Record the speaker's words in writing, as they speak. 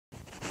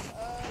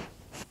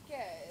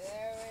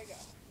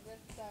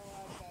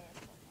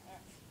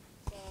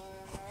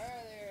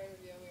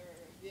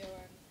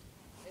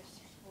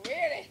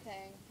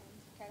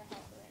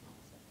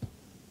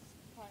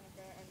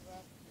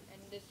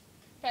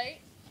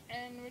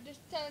and we're just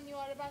telling you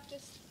all about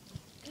this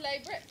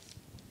clay bricks.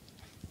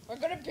 We're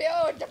gonna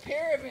build the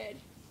pyramid.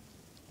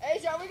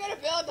 Asia, we're gonna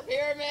build the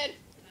pyramid.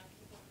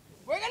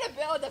 We're gonna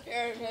build the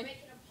pyramid. We're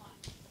making a pot.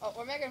 Oh,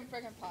 we're making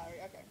freaking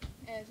pottery. Okay.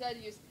 And instead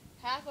use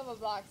half of a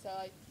block, so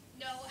like.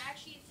 No,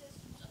 actually it says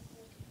a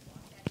full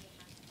block. That'd be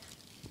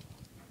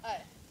a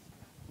half.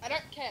 I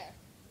don't care.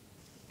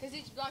 Because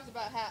each block's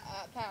about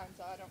a pound,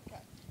 so I don't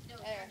care. No,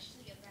 it's Anyway.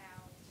 actually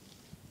about.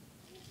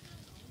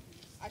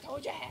 I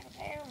told you half a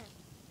pound.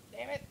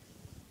 Damn it.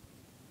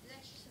 It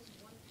actually says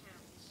 1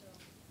 pound, so.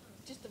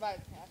 Just divide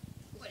it in half.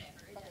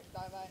 Whatever. Okay,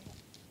 divide it in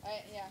half.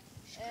 Alright, yeah.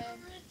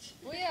 And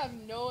we have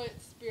no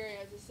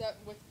experience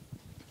except with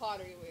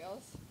pottery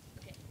wheels.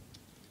 Okay.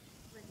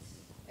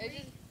 It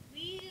just.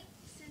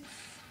 Since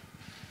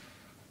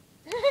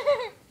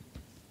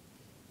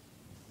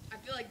I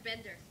feel like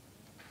Bender.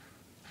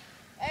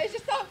 Hey,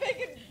 just stop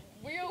making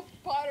wheel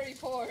pottery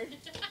porn.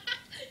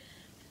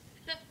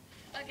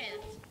 Okay.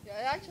 Yeah,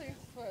 it actually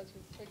was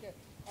pretty good.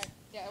 Right,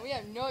 yeah, we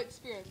have no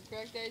experience,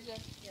 correct, Asia?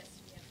 Yes,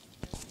 we have.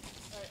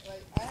 Alright,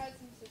 wait, I had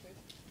some scissors.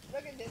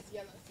 Look at this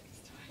yellow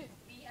sex toy.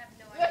 We have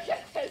no Look idea.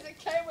 at this, it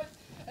came with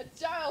a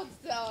child's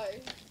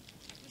toy.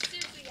 We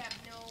seriously have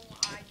no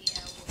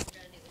idea what we're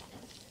gonna do with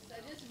this.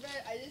 So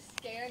I just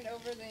scanned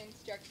over the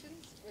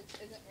instructions, which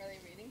isn't really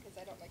reading because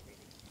I don't like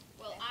reading.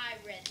 Well, Okay. I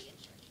read the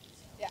instructions.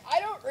 So. Yeah,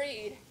 I don't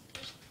read,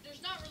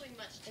 There's not really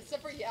much to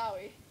except for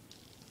Yowie.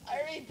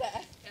 I read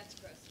that. That's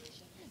gross,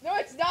 Alicia. No,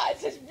 it's not.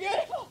 It's just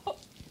beautiful.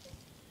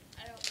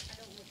 I don't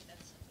look at that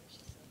stuff,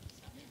 Alicia, so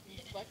stop.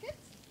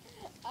 Buckets?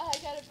 I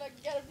got a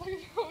bucket for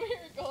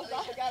miracles. I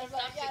Alicia, got a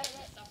stop bucket.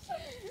 singing, stop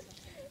singing.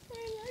 I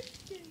like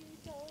singing,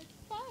 so it's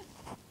fun.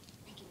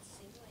 We can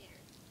sing later.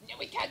 No,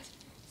 we can't.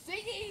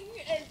 Singing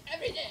is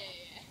every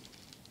day.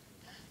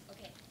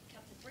 Okay,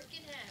 cut the brick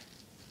in half.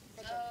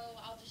 Okay. So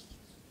I'll just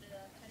use the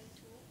cutting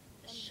tool.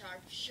 The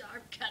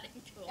sharp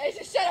cutting tool. Hey,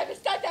 just shut up.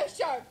 It's not that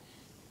sharp.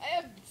 I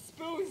have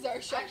spoons that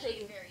are sharper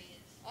Actually, than. it very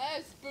is. I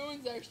have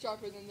spoons that are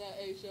sharper than that,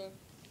 Asia.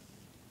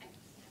 I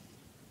can snap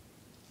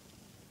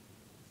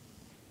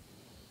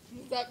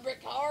it. Is that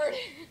brick hard?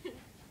 It's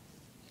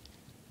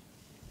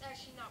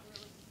actually not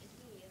really. It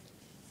really isn't.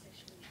 It's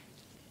actually.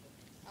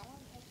 I want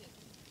to touch it.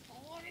 I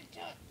want to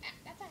touch.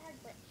 That's a hard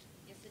brick.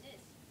 Yes, it is.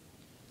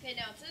 Okay,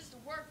 now it says to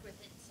work with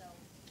it, so.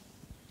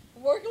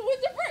 Working with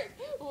the brick.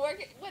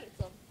 Wet it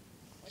some.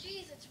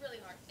 Jeez, it's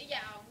really hard.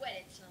 Yeah, I'll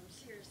wet it some.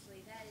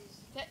 Seriously, that is.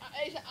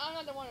 Asia, I'm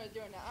not the one who's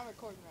doing that. I'm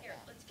recording right Here,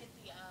 now. let's get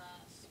the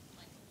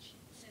sponge.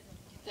 It says on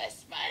the The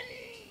sponge.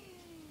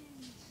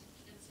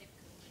 It doesn't say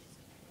cool, but it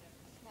says whatever.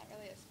 Not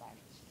really a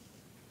sponge.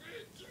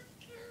 It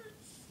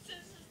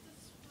says it's the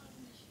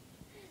sponge.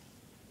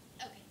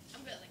 Okay,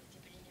 I'm gonna like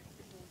dip it in there.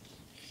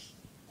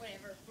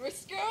 Whatever. We're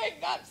screwing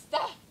up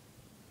stuff.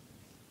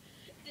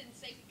 It didn't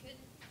say we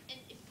couldn't, and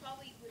it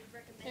probably would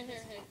recommend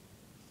this.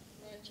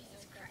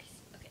 Jesus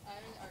Christ. Okay.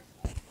 I'm in art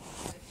class.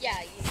 Yeah,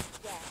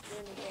 you're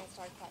in advanced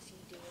art class, so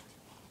you do it.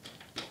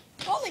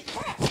 Holy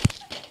crap!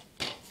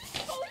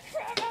 Holy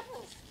crap,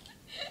 apples!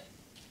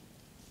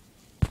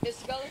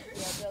 Isabella,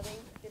 we are building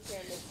the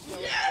pyramid.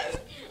 Yes!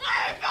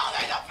 I'm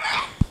building the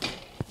pyramid!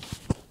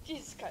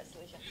 Jesus Christ,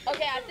 Alicia.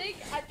 Okay, I think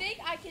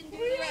I can do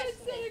the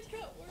rest of it.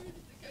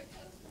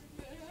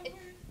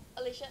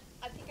 Alicia,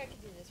 I think I can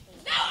do this for you.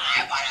 No,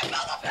 I want to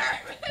build a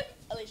pyramid!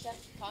 Alicia,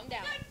 calm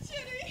down. I'm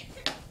shitty!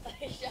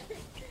 Alicia,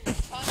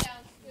 calm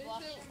down. You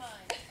lost your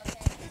mind,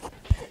 okay?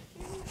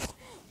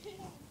 We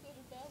haven't said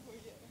a bad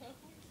word yet, have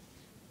we?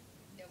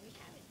 No, we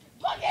haven't.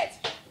 Bucket!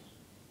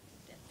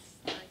 That's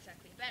not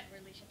exactly a bad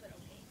word, Alicia, but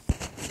okay.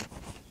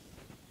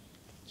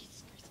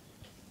 Jesus Christ.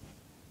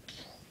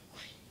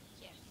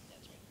 Yeah,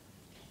 that's right.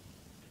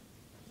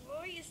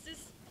 Why is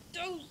this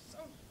dough so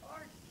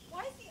hard?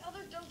 Why is the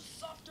other dough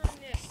softer than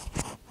this?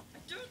 I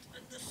don't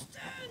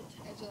understand.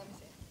 Angela, let me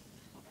see.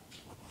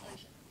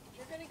 Alicia,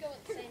 you're gonna go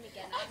insane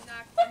again.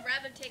 I'd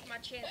rather take my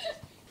chances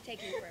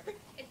taking forever.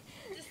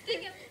 This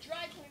thing has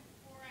dried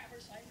 24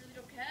 hours, so I really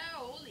don't care.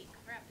 Holy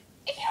crap.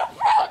 You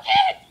broke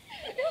it!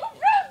 You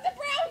broke the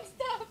brown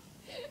stuff!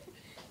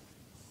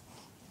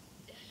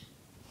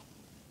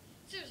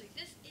 Seriously,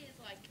 this is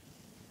like,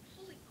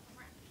 holy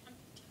crap. I'm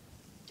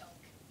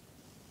dunk.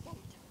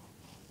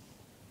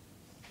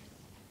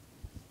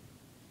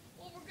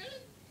 Well, we're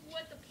gonna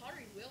wet the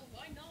pottery wheel.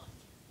 Why not?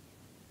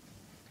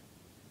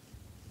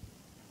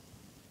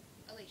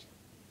 Alicia.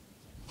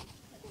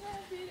 Can I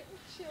beat it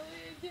with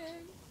chili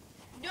again?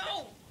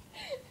 No!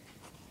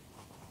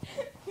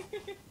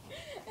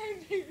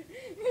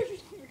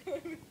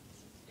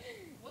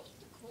 What's with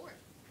the corn?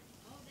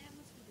 Oh, that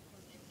must be the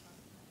corn they were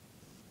talking about.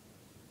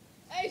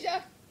 Asia!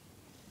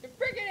 You're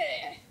freaking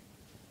idiot!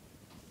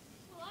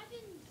 Well, I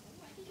didn't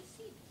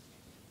see it.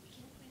 We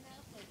can clean that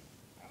up later.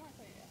 I want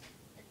to clean it up.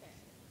 Okay.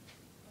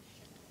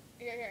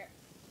 Here.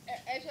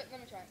 Asia, let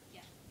me try it.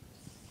 Yeah.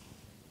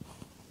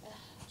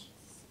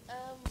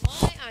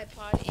 My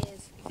iPod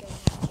is gonna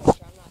have a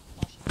charger. I'm not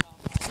washing it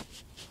off.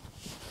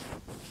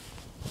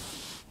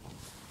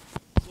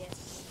 Yes.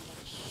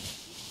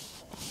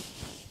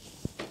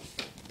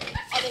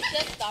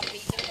 Alicia, stop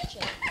beating the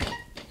chili.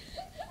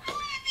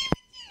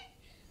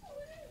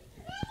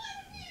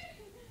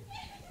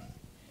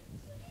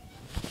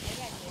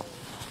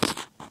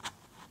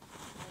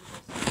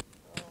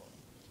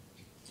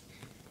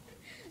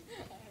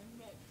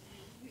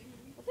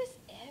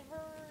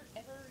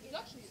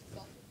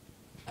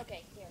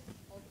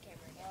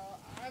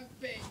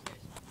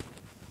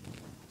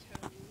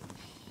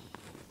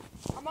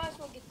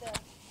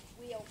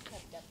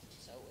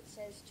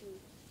 says to,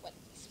 what,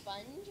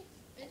 sponge?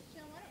 It's,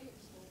 why don't you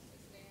just hold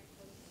this stand,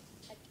 please?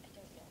 I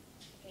don't know.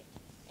 Okay,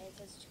 and it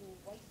says to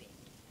wipe it.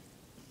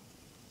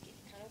 Get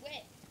kind of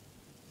wet.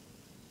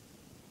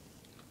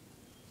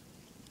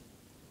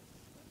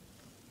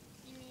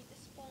 You need the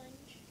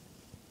sponge.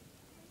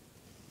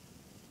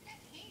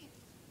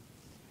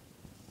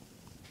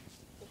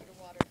 Look at the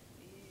water.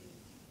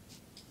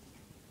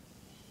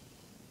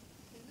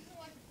 This isn't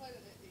like the play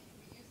that we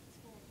used at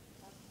school.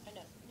 I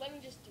know. Let me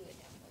just do it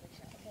now.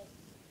 Okay.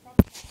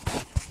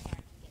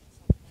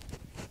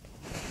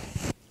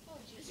 Oh,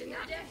 jeez. You're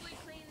definitely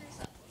clean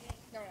this up, okay?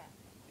 No, we're not.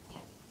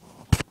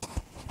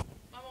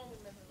 My mom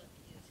would never let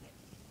me do this again.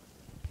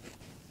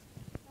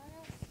 I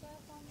got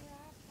stuff on your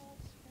iPod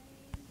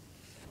screen.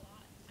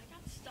 I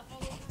got stuff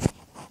all over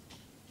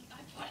the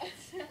iPod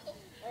itself.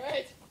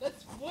 Alright,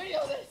 let's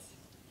wheel this.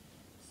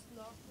 It's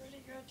not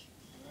pretty good. This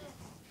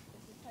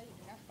is how you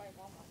do not buy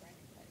Walmart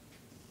branded play.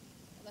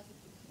 Unless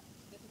it's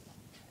this is not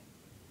play.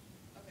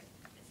 Okay,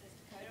 it says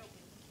to cut it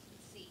open.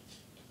 Let's see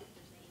if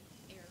there's any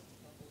air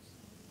bubbles.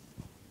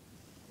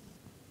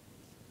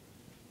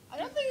 I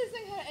don't think this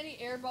thing had any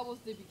air bubbles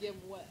to begin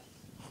with.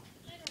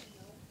 I don't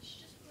know. It's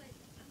just like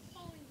I'm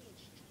following the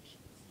instructions.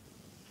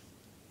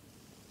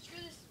 Screw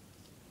this.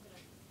 I'm gonna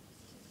press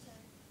this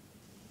inside.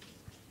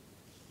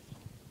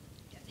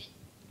 That's it.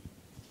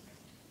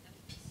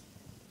 That's this.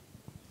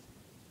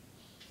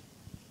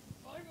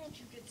 Why won't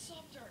you get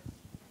softer?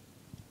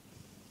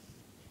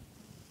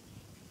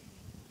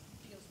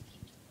 Feels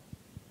beautiful.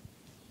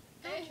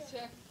 Hey,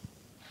 check.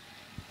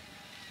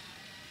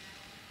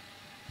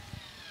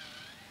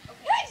 Okay.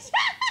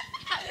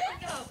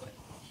 No.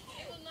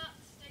 It will not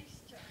stay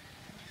stuck.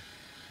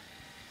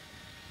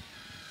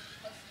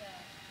 Plus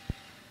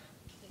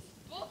this is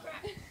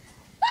bullcrap.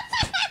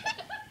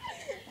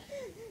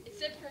 It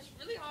said press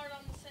really hard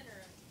on the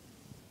center.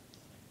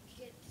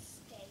 Get it to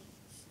stay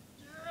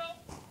still.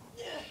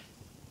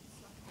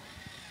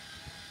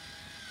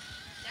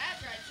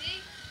 That's right, see?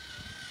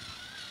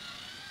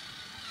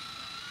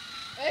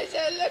 Hey, so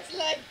it looks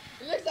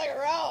like a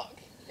rock.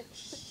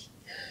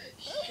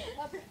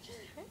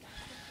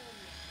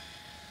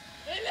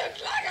 It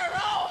looks like a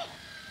rock.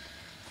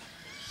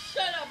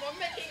 Shut up, I'm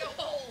making a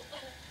hole.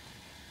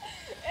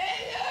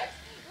 It looks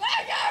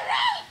like a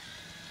rock.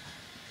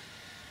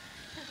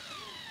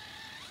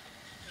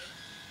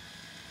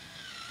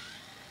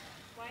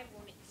 Why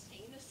won't it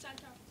stay in the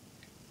center?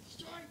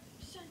 Stay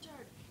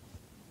centered.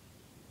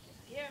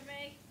 Hear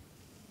me?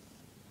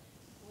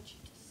 I want you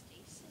to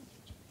stay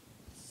centered.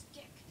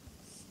 Stick.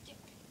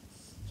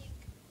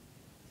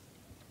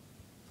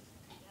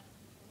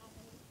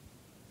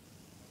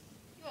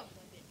 You won't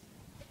believe it.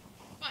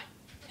 Fine.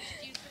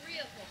 Let's use the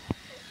real thing.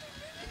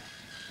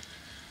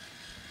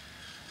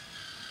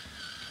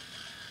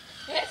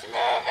 It's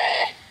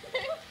moving.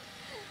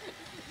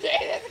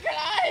 Jesus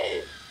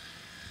Christ.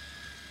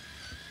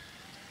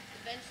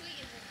 Eventually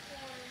it will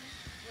form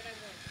what I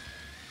want.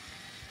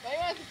 What do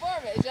you want to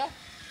form, Asia?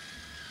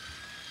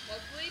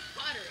 Hopefully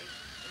pottery.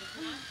 But if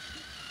not,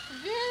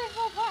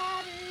 Beautiful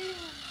body.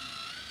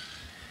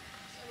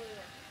 it's totally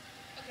working.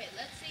 Okay,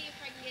 let's see if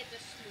I can get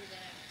this smooth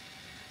out.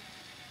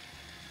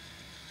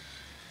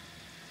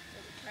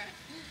 Holy crap.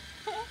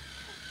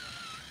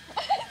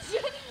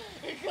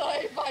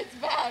 Chloe fights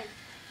back.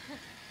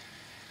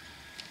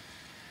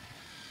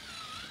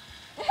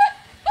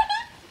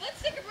 Let's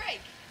take a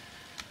break.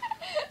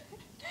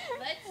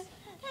 Let's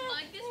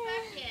plug this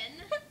back in.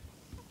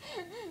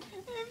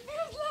 It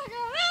feels like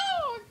a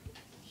rock.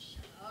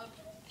 Shut up.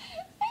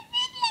 It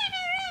feels like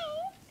a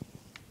rock.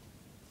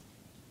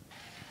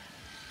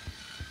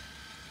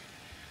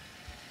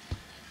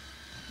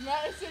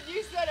 Madison,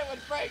 you said it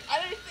would break. I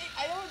don't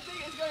think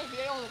it's going to be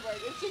able to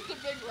break. It's just a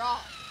big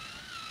rock.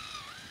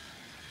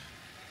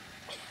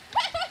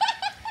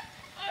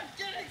 I'm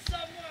getting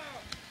somewhere.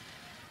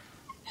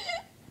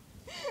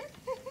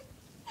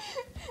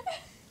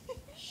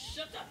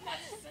 Shut up,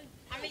 Madison.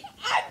 I mean,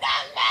 I'm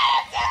not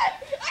Madison!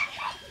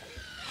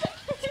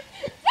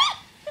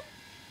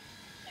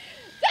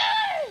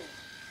 Dang!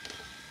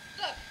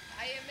 look,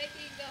 I am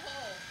making the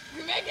hole.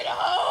 You're making a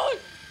hole!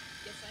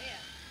 Yes, I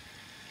am.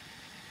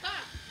 Ha!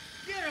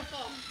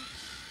 Beautiful.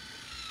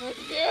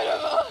 It's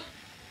beautiful.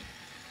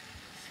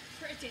 It's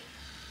pretty.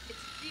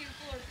 It's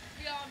beautiful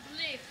beyond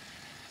belief.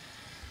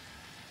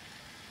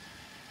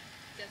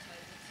 That's why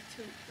it's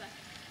too black.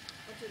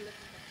 What you're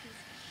looking for, piece of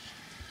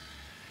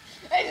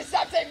shit. Hey, just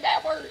stop saying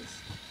bad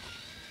words.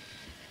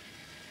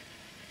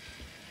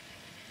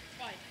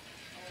 Fine.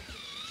 I want you.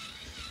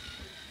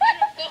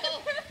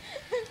 Beautiful.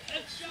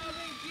 It's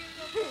showing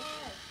beautiful.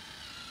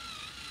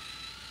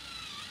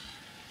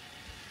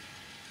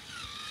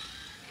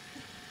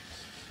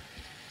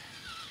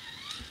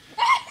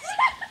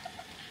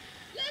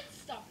 Let's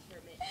stop for a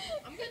minute.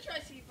 I'm gonna try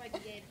to see if I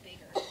can get it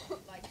bigger.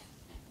 Like.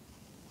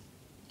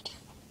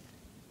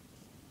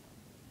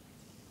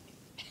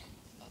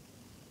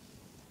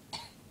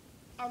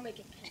 I'll make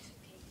a pencil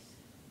case.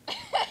 A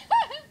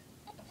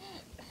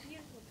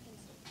beautiful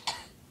pencil.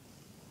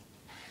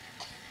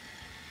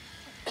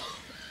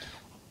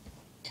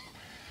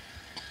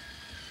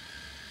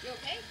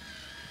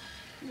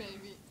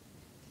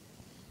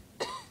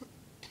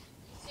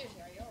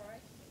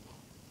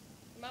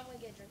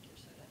 get a drink your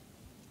soda.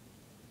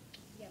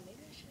 Yeah,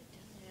 maybe I should have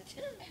done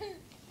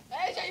that.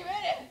 Hey, so you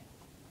made it!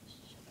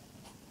 Shut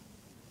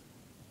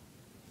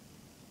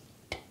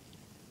up.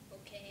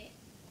 Okay.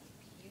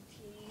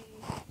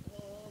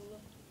 Beautiful.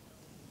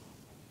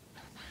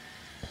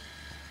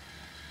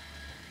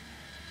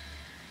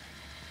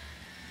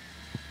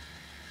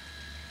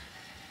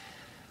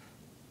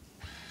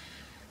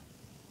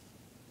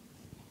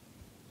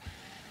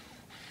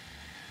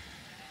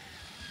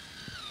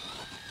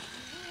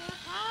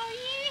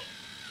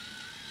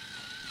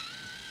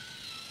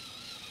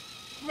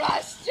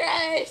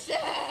 Frustration!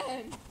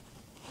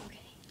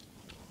 Okay.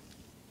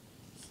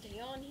 Stay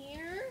on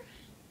here,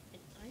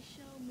 and I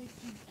shall make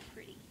you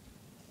pretty.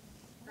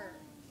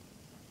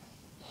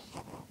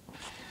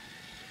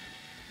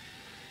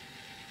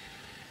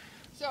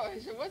 So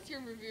what's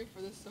your review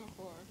for this so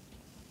far?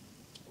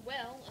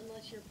 Well,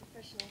 unless you're a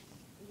professional,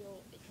 your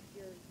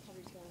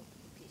pottery's going to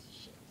be a piece of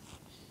shit.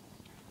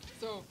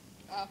 So,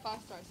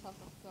 5 stars. How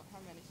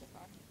many so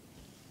far?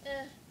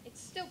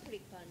 It's still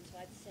pretty fun, so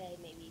I'd say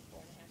maybe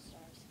 4.5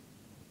 stars.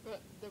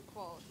 But the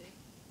quality.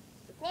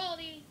 The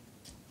quality,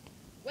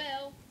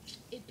 well,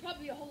 it'd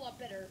probably be a whole lot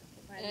better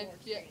if I had more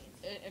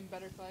experience. And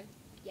better clay.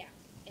 Yeah,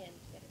 and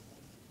better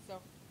play. So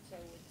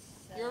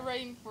it's you're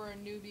rating for a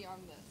newbie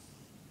on this.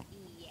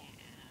 Yeah.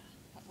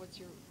 What's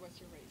your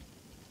rate?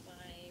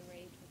 My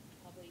rate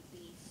would probably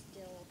be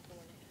still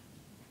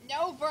 4.5.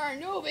 No, for a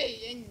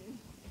newbie. And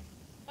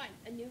Fine,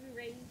 a newbie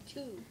rating 2.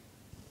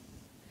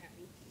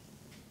 Happy?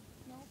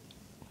 no.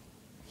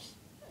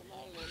 I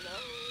don't know.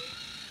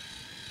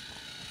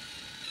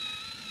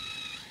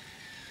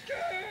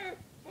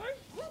 Why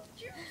won't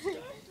you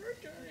stop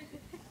recording?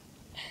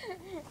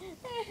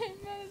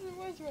 Madison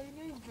was right.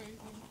 It is breaking.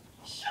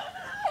 Shut up!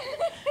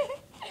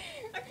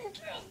 I can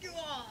kill you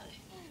on.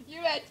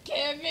 You had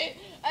killed me.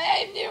 I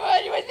am the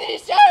one with the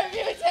sharp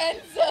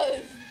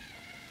utensils.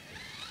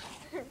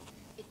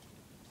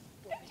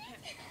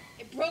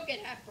 It broke in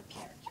half for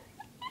character.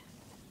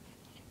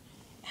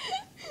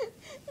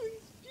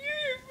 It's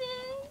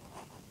beautiful.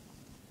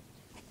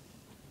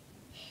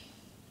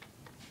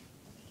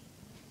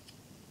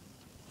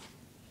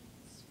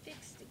 It's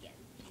fixed again.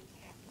 Are you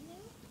happy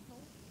now? No.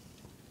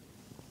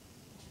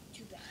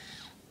 Too bad.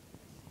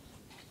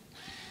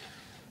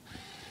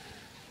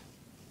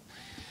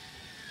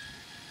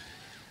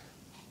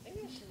 Maybe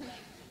I should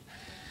like.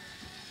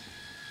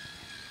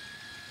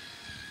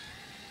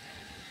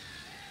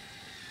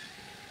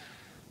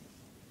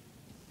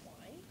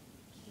 Why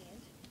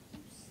can't you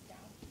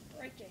stop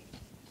breaking?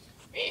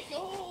 Because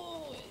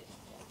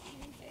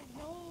you said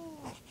no.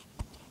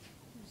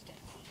 Who's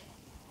that?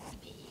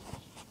 Me.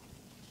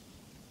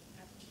 I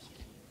will kill you.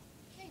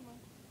 Hey, Mom.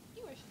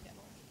 You wish you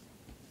never.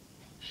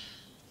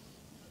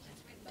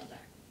 That's my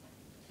mother.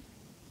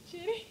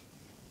 Shitty.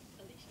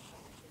 Alicia.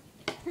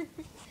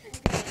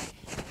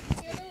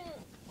 You know,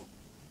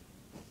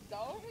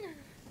 dog?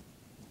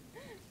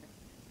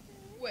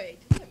 Wait,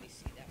 let me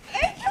see that.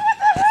 Hey, you with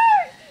the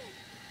heart!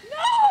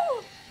 No!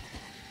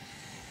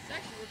 It's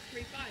actually works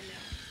pretty fine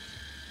now.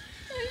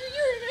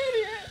 You're